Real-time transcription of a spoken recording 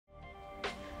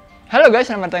Halo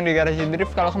guys, selamat datang di Garasi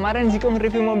Drift. Kalau kemarin Ziko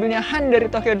nge-review mobilnya Han dari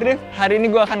Tokyo Drift, hari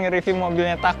ini gue akan nge-review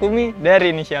mobilnya Takumi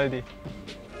dari Englsih.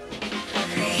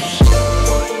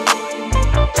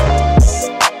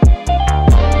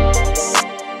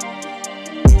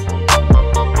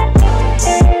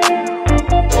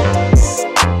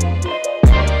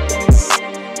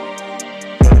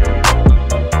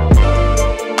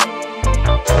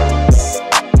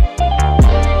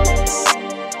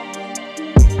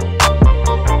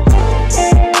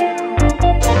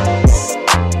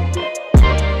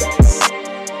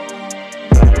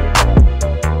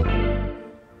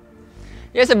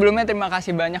 Ya sebelumnya terima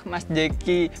kasih banyak Mas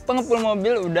Jeki pengepul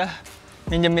mobil udah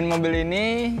minjemin mobil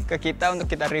ini ke kita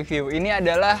untuk kita review. Ini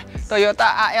adalah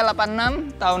Toyota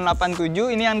AE-86 tahun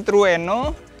 87, ini yang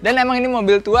Trueno. Dan emang ini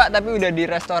mobil tua tapi udah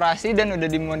direstorasi dan udah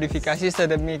dimodifikasi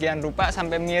sedemikian rupa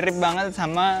sampai mirip banget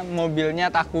sama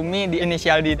mobilnya Takumi di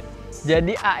Englsih.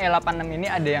 Jadi AE-86 ini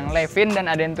ada yang Levin dan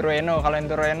ada yang Trueno. Kalau yang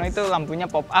Trueno itu lampunya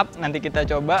pop up, nanti kita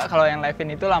coba. Kalau yang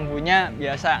Levin itu lampunya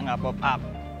biasa, nggak pop up.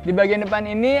 Di bagian depan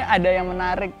ini ada yang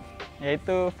menarik,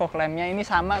 yaitu fog lampnya ini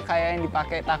sama kayak yang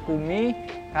dipakai Takumi.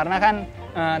 Karena kan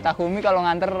Takumi kalau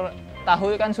nganter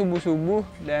tahu kan subuh-subuh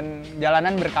dan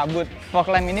jalanan berkabut. Fog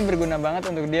lamp ini berguna banget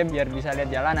untuk dia biar bisa lihat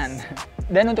jalanan.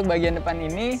 Dan untuk bagian depan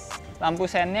ini, lampu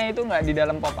sennya itu nggak di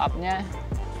dalam pop up-nya.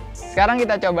 Sekarang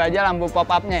kita coba aja lampu pop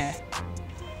up-nya ya.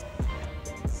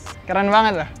 Keren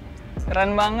banget loh.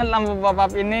 Keren banget lampu pop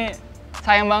up ini.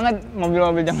 Sayang banget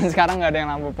mobil-mobil zaman sekarang nggak ada yang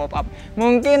lampu pop up.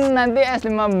 Mungkin nanti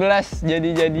S15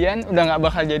 jadi-jadian, udah nggak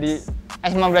bakal jadi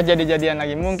S15 jadi-jadian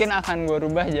lagi. Mungkin akan gue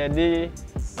rubah jadi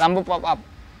lampu pop up.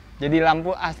 Jadi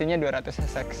lampu aslinya 200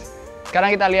 SX. Sekarang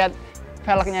kita lihat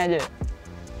velgnya aja.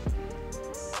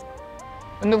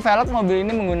 Untuk velg mobil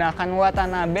ini menggunakan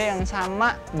Watanabe yang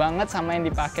sama banget sama yang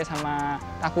dipakai sama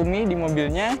Takumi di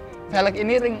mobilnya. Velg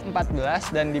ini ring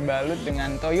 14 dan dibalut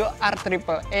dengan Toyo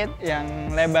R888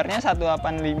 yang lebarnya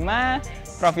 185,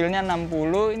 profilnya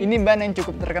 60. Ini ban yang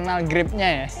cukup terkenal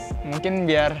gripnya ya. Mungkin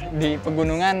biar di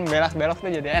pegunungan belok-belok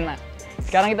tuh jadi enak.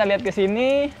 Sekarang kita lihat ke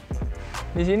sini.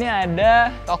 Di sini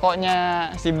ada tokonya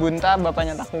si Bunta,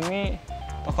 bapaknya Takumi,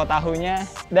 toko tahunya.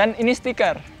 Dan ini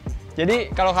stiker.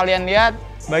 Jadi kalau kalian lihat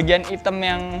bagian hitam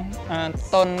yang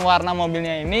tone warna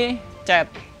mobilnya ini cat.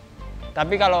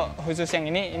 Tapi kalau khusus yang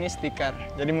ini stiker.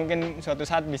 Jadi mungkin suatu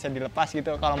saat bisa dilepas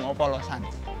gitu kalau mau polosan.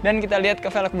 Dan kita lihat ke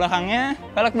velg belakangnya.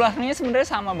 Velg belakangnya sebenarnya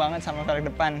sama banget sama velg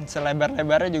depan.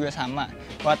 Selebar-lebarnya juga sama.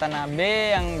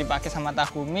 Watanabe yang dipakai sama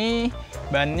Takumi.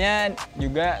 Bannya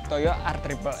juga Toyo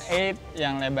R888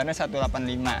 yang lebarnya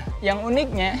 185. Yang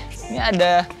uniknya, ini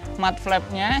ada matte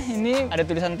flap-nya. Ini ada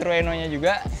tulisan Trueno-nya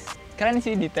juga. Keren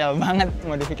sih, detail banget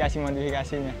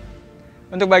modifikasi-modifikasinya.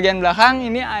 Untuk bagian belakang,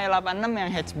 ini AE-86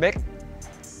 yang hatchback.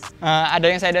 Ada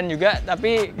yang sedan juga,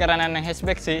 tapi karena yang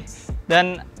hatchback sih.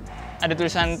 Dan ada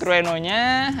tulisan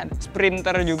Trueno-nya,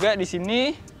 Sprinter juga di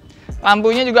sini.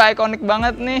 Lampunya juga ikonik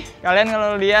banget nih. Kalian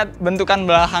kalau lihat bentukan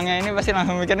belakangnya ini pasti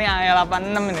langsung mikir nih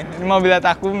AE-86 ini mobilnya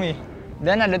Takumi.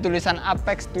 Dan ada tulisan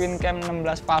Apex Twin Cam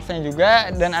 16 valve-nya juga,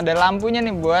 dan ada lampunya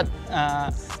nih buat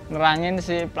nerangin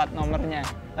si plat nomornya.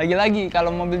 Lagi-lagi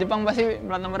kalau mobil Jepang pasti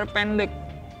plat nomornya pendek.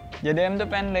 JDM tuh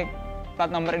pendek. Plat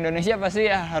nomor Indonesia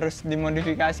pasti ya harus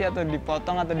dimodifikasi atau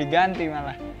dipotong atau diganti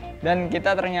malah. Dan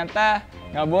kita ternyata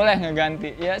nggak boleh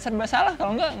ngeganti. Ya serba salah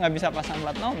kalau nggak bisa pasang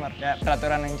plat nomor. Ya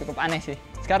peraturan yang cukup aneh sih.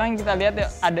 Sekarang kita lihat ya,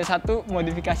 ada satu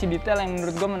modifikasi detail yang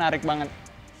menurut gue menarik banget.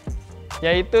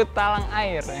 Yaitu talang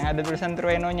air yang ada tulisan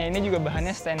Trueno-nya. Ini juga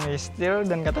bahannya stainless steel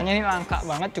dan katanya ini langka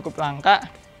banget, cukup langka.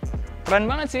 Keren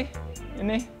banget sih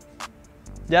ini.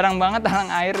 Jarang banget talang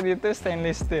air gitu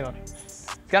stainless steel.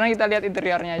 Sekarang kita lihat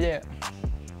interiornya aja ya.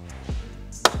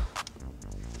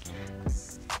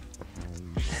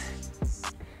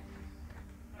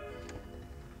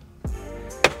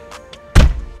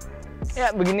 Ya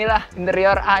beginilah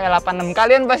interior AE-86.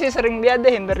 Kalian pasti sering lihat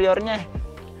deh interiornya.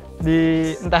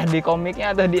 Entah di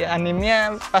komiknya atau di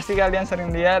animenya pasti kalian sering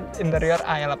lihat interior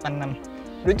AE-86.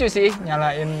 Lucu sih,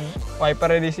 nyalain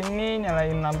wipernya di sini,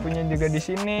 nyalain lampunya juga di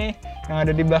sini. Yang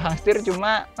ada di belakang setir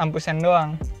cuma lampu sen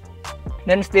doang.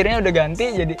 Dan setirnya udah ganti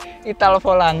jadi Ital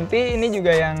Volante. Ini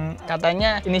juga yang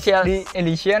katanya inisial di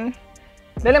edition.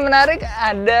 Dan yang menarik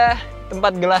ada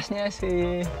tempat gelasnya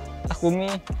si Takumi.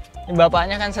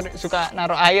 Bapaknya kan suka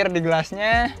naruh air di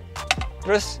gelasnya.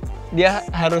 Terus dia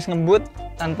harus ngebut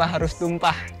tanpa harus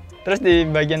tumpah. Terus di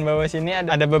bagian bawah sini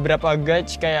ada beberapa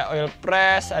gauge kayak oil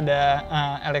press, ada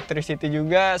electricity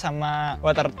juga sama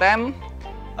water temp.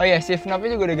 Oh ya, shift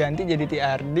knob-nya juga udah ganti jadi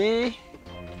TRD.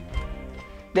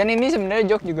 Dan ini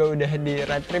sebenarnya jok juga udah di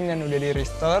red trim dan udah di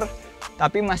restore.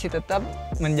 tapi masih tetap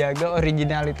menjaga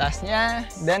originalitasnya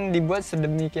dan dibuat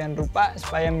sedemikian rupa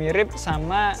supaya mirip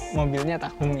sama mobilnya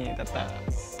Takumi tetap.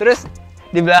 Terus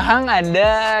di belakang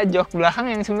ada jok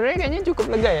belakang yang sebenarnya kayaknya cukup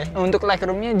lega ya. Untuk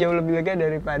legroomnya jauh lebih lega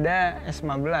daripada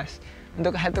S15.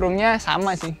 Untuk headroomnya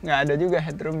sama sih, nggak ada juga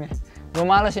headroomnya. Gue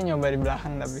males sih nyoba di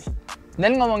belakang tapi.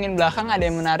 Dan ngomongin belakang, ada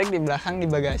yang menarik di belakang di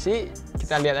bagasi.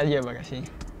 Kita lihat aja bagasinya.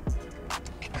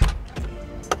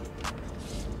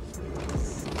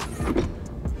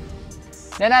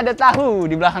 Dan ada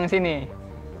tahu di belakang sini.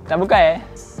 Kita buka ya.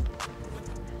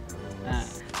 Nah,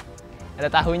 ada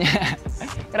tahunya.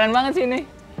 Keren banget sih ini.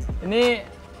 Ini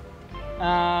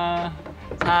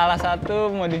salah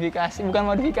satu modifikasi, bukan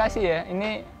modifikasi ya.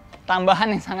 Ini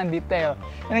tambahan yang sangat detail.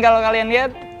 Dan kalau kalian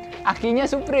lihat, akinya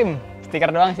Supreme. Stiker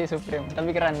doang sih Supreme,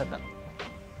 tapi keren tetap.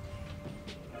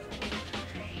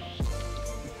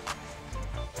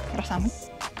 Keras amat.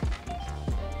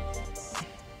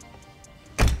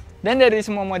 Dan dari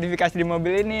semua modifikasi di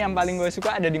mobil ini, yang paling gue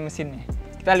suka ada di mesinnya.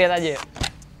 Kita lihat aja yuk.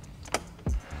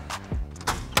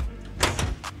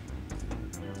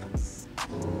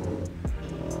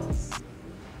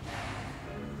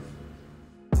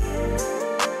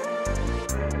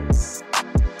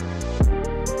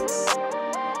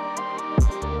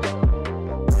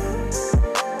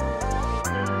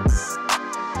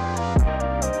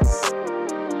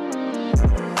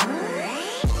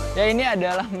 Ya, ini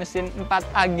adalah mesin 4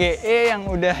 AGE yang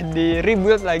udah di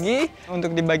rebuild lagi.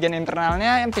 Untuk di bagian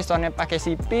internalnya, pistonnya pakai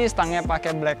CP, stangnya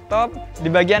pakai blacktop. Di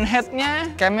bagian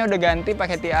headnya, camnya udah ganti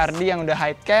pakai TRD yang udah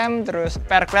high cam. Terus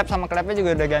pair clap sama clapnya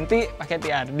juga udah ganti pakai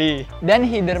TRD. Dan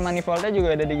header manifoldnya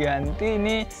juga udah diganti.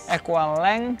 Ini equal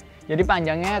length, jadi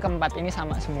panjangnya keempat ini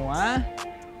sama semua.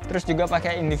 Terus juga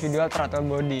pakai individual throttle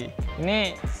body.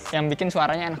 Ini yang bikin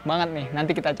suaranya enak banget nih.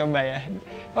 Nanti kita coba ya.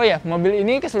 Oh ya, mobil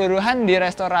ini keseluruhan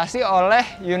direstorasi oleh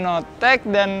Unotech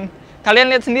dan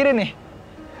kalian lihat sendiri nih.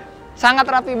 Sangat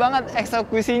rapi banget,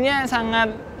 eksekusinya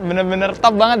sangat bener-bener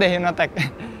top banget deh Unotech.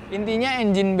 Intinya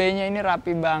engine bay-nya ini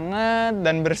rapi banget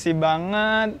dan bersih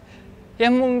banget. Ya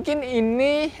mungkin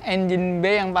ini engine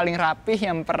bay yang paling rapih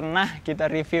yang pernah kita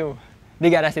review di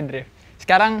Garasi Drift.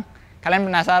 Sekarang kalian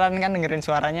penasaran kan dengerin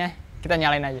suaranya? Kita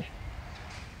nyalain aja.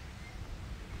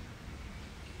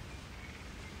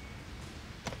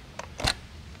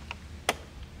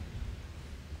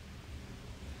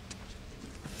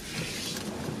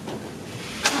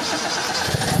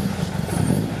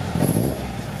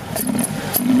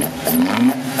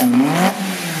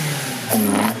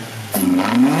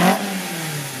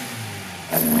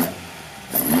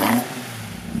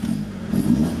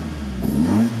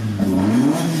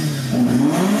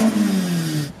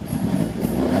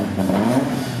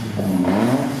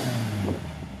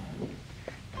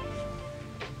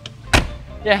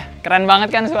 Ya, keren banget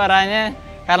kan suaranya.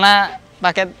 Karena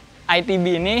paket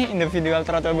ITB ini, individual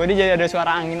throttle body, jadi ada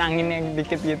suara angin-anginnya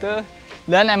dikit gitu.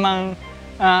 Dan emang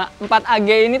 4 AG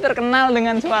ini terkenal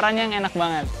dengan suaranya yang enak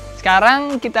banget.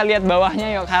 Sekarang kita lihat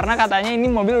bawahnya yuk, karena katanya ini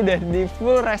mobil udah di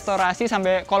full restorasi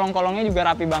sampai kolong-kolongnya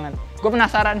juga rapi banget. Gue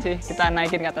penasaran sih, kita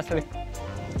naikin ke atas lift.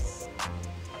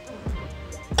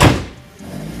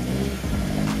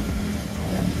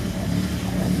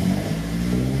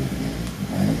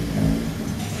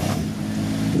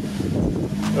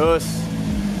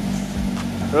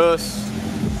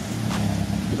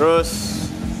 Terus.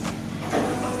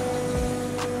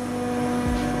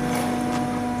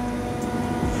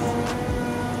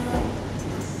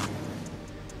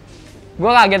 Gue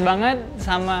kaget banget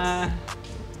sama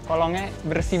kolongnya,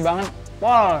 bersih banget,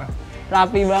 pol,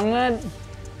 rapi banget.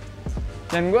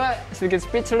 Dan gue sedikit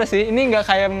speechless sih, ini nggak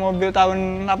kayak mobil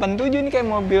tahun 87, ini kayak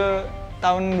mobil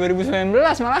tahun 2019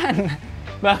 malahan.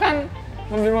 Bahkan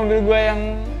mobil-mobil gue yang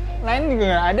lain juga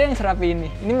nggak ada yang serapi ini.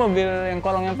 Ini mobil yang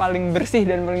kolongnya paling bersih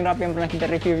dan paling rapi yang pernah kita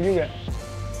review juga.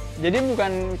 Jadi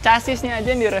bukan chassisnya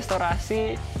aja yang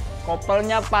direstorasi,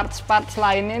 kopelnya, parts-parts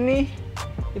lainnya nih,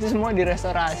 itu semua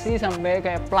direstorasi sampai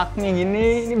kayak plugnya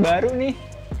gini. Ini baru nih,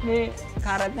 ini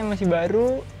karetnya masih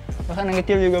baru, bahkan yang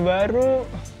kecil juga baru.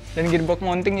 Dan gearbox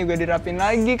mounting juga dirapin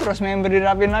lagi, cross member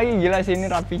dirapin lagi. Gila sih ini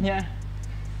rapinya,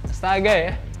 astaga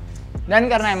ya. Dan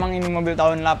karena emang ini mobil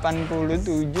tahun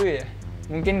 87 ya,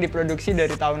 mungkin diproduksi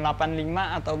dari tahun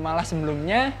 85 atau malah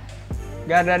sebelumnya.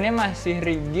 Gardannya masih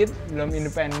rigid, belum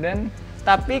independen.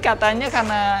 Tapi katanya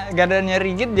karena gardannya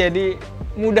rigid jadi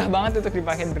mudah banget untuk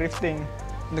dipakai drifting.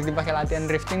 Untuk dipakai latihan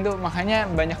drifting tuh, makanya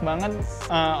banyak banget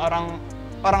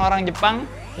orang-orang Jepang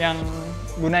yang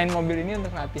gunain mobil ini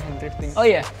untuk latihan drifting. Oh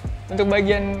iya, untuk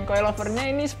bagian coilovernya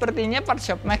ini sepertinya part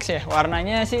shop max ya.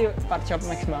 Warnanya sih part shop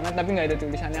max banget, tapi nggak ada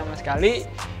tulisannya sama sekali.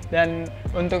 Dan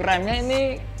untuk remnya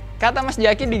ini Kata Mas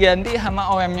Jaki diganti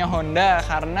sama OEM-nya Honda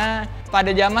karena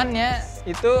pada zamannya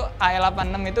itu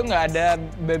AE-86 itu nggak ada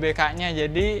BBK-nya,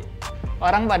 jadi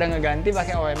orang pada ngeganti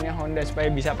pakai OEM-nya Honda supaya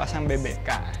bisa pasang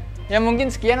BBK. Ya mungkin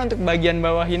sekian untuk bagian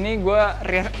bawah ini. Gue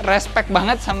respect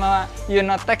banget sama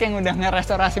Unotech yang udah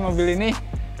ngerestorasi mobil ini,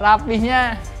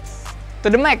 rapihnya to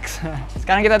the max.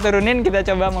 Sekarang kita turunin, kita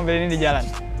coba mobil ini di jalan.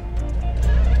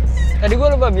 Tadi gue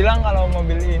lupa bilang kalau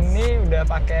mobil ini udah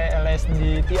pakai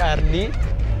LSD TRD.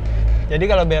 Jadi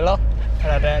kalau belok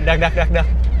ada dak.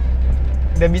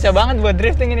 Udah bisa banget buat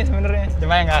drifting ini sebenarnya.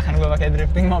 Cuma yang nggak akan gue pakai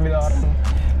drifting mobil orang.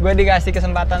 Gue dikasih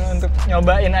kesempatan untuk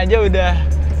nyobain aja udah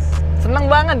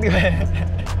seneng banget gue.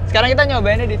 Sekarang kita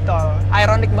nyobainnya di tol.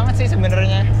 Ironik banget sih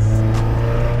sebenarnya.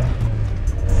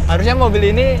 Harusnya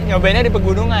mobil ini nyobainnya di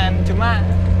pegunungan. Cuma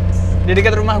di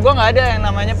dekat rumah gue nggak ada yang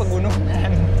namanya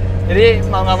pegunungan. Jadi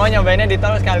mau nggak mau nyobainnya di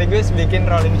tol sekaligus bikin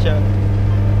rolling shot.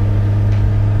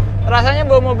 Rasanya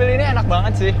bawa mobil ini enak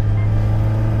banget sih.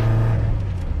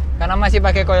 Karena masih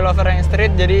pakai coilover yang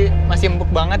straight, jadi masih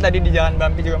empuk banget. Tadi di jalan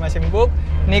bumpy juga masih empuk.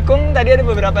 Nikung tadi ada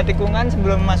beberapa tikungan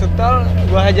sebelum masuk tol,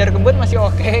 gua hajar kebut masih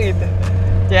oke gitu.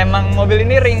 Ya emang mobil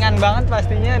ini ringan banget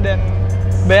pastinya dan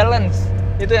balance.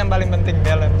 Itu yang paling penting,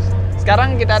 balance.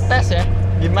 Sekarang kita tes ya,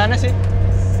 gimana sih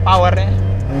powernya.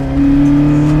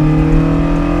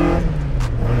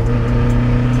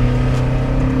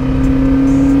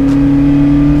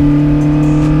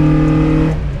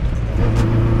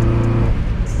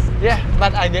 Ya,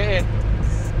 4 AGE.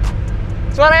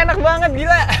 Suara enak banget,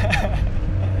 gila.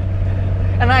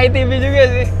 NA ITB juga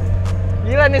sih.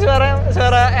 Gila nih suara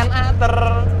NA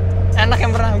terenak yang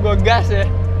pernah gue gas ya.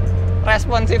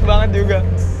 Responsif banget juga.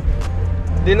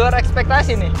 Di luar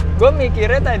ekspektasi nih. Gue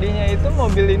mikirnya tadinya itu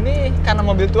mobil ini karena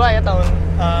mobil tua ya tahun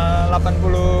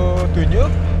 87.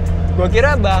 Gue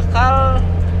kira bakal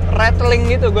rattling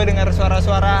gitu, gue dengar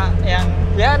suara-suara yang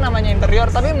ya namanya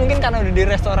interior, tapi mungkin karena udah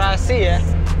direstorasi ya.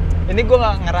 Ini gue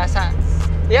nggak ngerasa,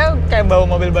 ya kayak bawa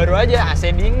mobil baru aja, AC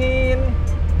dingin,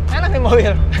 enak nih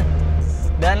mobil.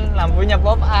 Dan lampunya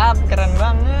pop up, keren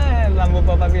banget lampu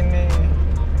pop up ini.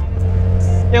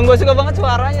 Yang gue suka banget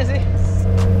suaranya sih.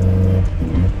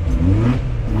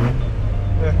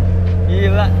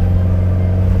 Gila,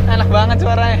 enak banget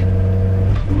suaranya.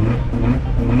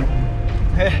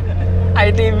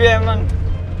 ITB emang.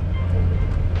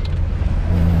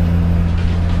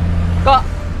 Kok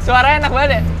suaranya enak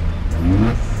banget ya?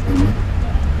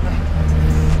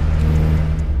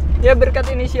 Ya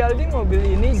berkat inisial D mobil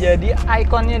ini jadi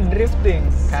ikonnya drifting.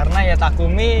 Karena ya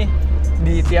Takumi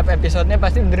di tiap episodenya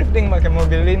pasti drifting pakai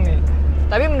mobil ini.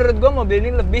 Tapi menurut gue mobil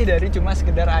ini lebih dari cuma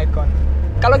sekedar ikon.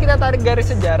 Kalau kita tarik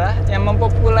garis sejarah, yang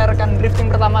mempopulerkan drifting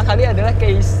pertama kali adalah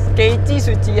Keiichi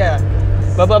Tsuchiya.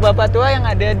 Bapak-bapak tua yang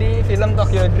ada di film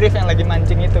Tokyo Drift yang lagi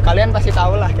mancing itu. Kalian pasti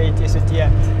tahu lah Keiichi Tsuchiya.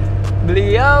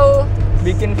 Beliau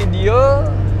bikin video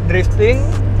drifting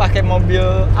pakai mobil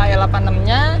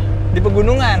AE-86-nya di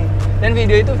pegunungan. Dan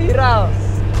video itu viral.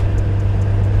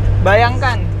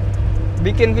 Bayangkan,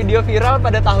 bikin video viral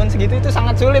pada tahun segitu itu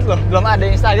sangat sulit loh. Belum ada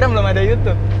Instagram, belum ada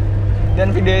YouTube.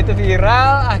 Dan video itu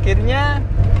viral, akhirnya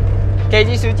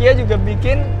Keiichi Tsuchiya juga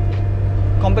bikin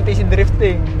kompetisi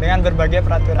drifting dengan berbagai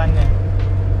peraturannya.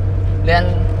 Dan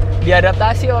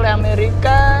diadaptasi oleh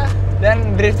Amerika,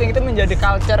 dan drifting itu menjadi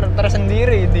culture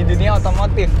tersendiri di dunia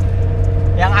otomotif.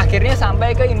 Yang akhirnya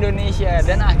sampai ke Indonesia,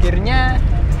 dan akhirnya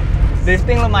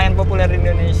drifting lumayan populer di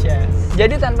Indonesia.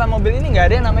 Jadi tanpa mobil ini nggak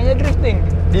ada yang namanya drifting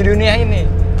di dunia ini.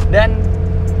 Dan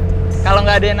kalau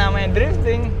nggak ada yang namanya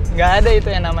drifting, nggak ada itu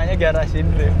yang namanya garasi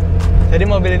drift. Jadi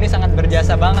mobil ini sangat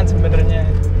berjasa banget sebenarnya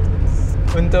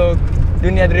untuk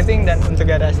dunia drifting dan untuk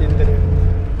garasi drift.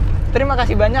 Terima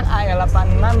kasih banyak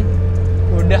AE-86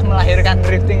 udah melahirkan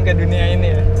drifting ke dunia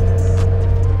ini ya.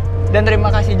 Dan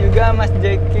terima kasih juga Mas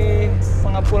Jeki,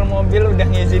 pengepul mobil, udah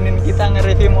ngizinin kita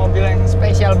nge-review mobil yang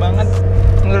spesial banget.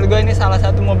 Menurut gue ini salah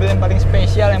satu mobil yang paling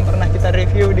spesial yang pernah kita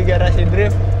review di garasi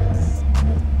drift.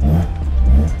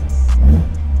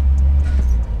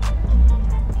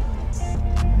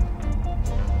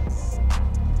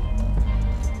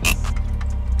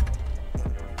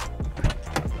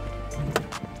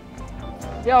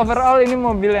 Ya overall ini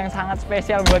mobil yang sangat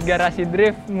spesial buat garasi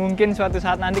drift. Mungkin suatu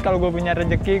saat nanti kalau gue punya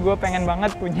rezeki, gue pengen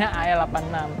banget punya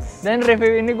AE-86. Dan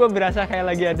review ini gue berasa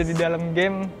kayak lagi ada di dalam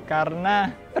game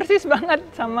karena persis banget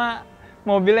sama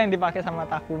mobil yang dipakai sama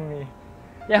Takumi.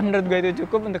 Ya menurut gue itu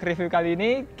cukup untuk review kali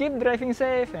ini. Keep driving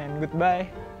safe and goodbye.